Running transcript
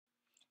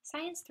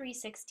Science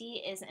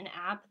 360 is an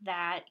app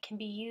that can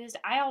be used.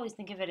 I always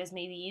think of it as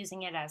maybe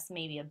using it as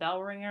maybe a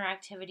bell ringer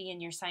activity in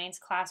your science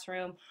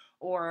classroom,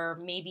 or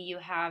maybe you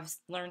have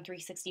Learn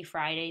 360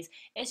 Fridays.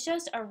 It's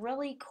just a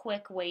really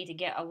quick way to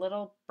get a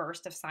little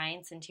burst of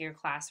science into your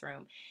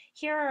classroom.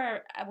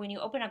 Here, when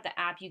you open up the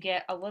app, you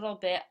get a little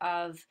bit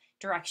of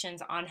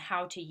directions on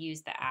how to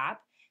use the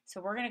app. So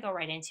we're going to go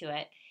right into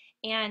it.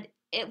 And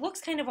it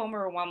looks kind of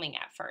overwhelming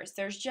at first.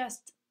 There's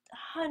just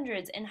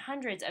hundreds and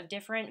hundreds of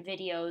different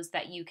videos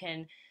that you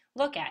can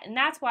look at. And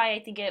that's why I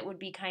think it would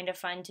be kind of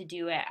fun to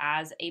do it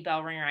as a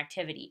bell ringer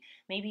activity.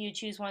 Maybe you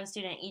choose one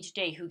student each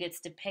day who gets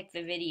to pick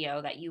the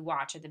video that you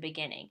watch at the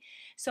beginning.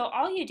 So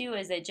all you do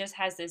is it just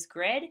has this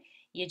grid.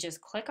 You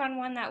just click on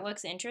one that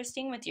looks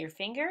interesting with your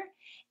finger,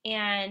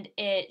 and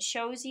it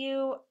shows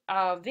you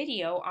a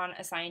video on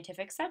a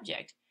scientific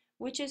subject,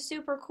 which is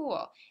super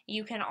cool.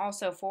 You can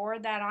also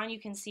forward that on. You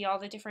can see all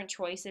the different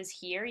choices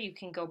here. You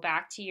can go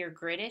back to your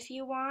grid if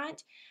you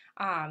want.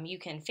 You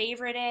can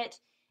favorite it.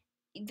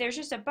 There's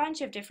just a bunch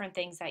of different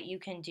things that you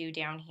can do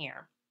down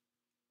here.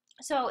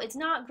 So it's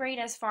not great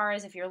as far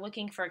as if you're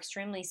looking for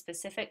extremely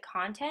specific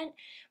content,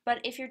 but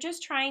if you're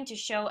just trying to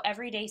show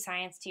everyday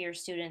science to your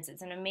students,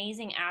 it's an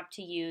amazing app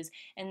to use.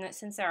 And that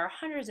since there are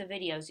hundreds of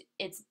videos,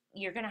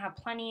 you're going to have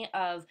plenty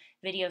of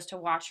videos to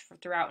watch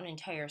throughout an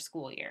entire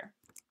school year.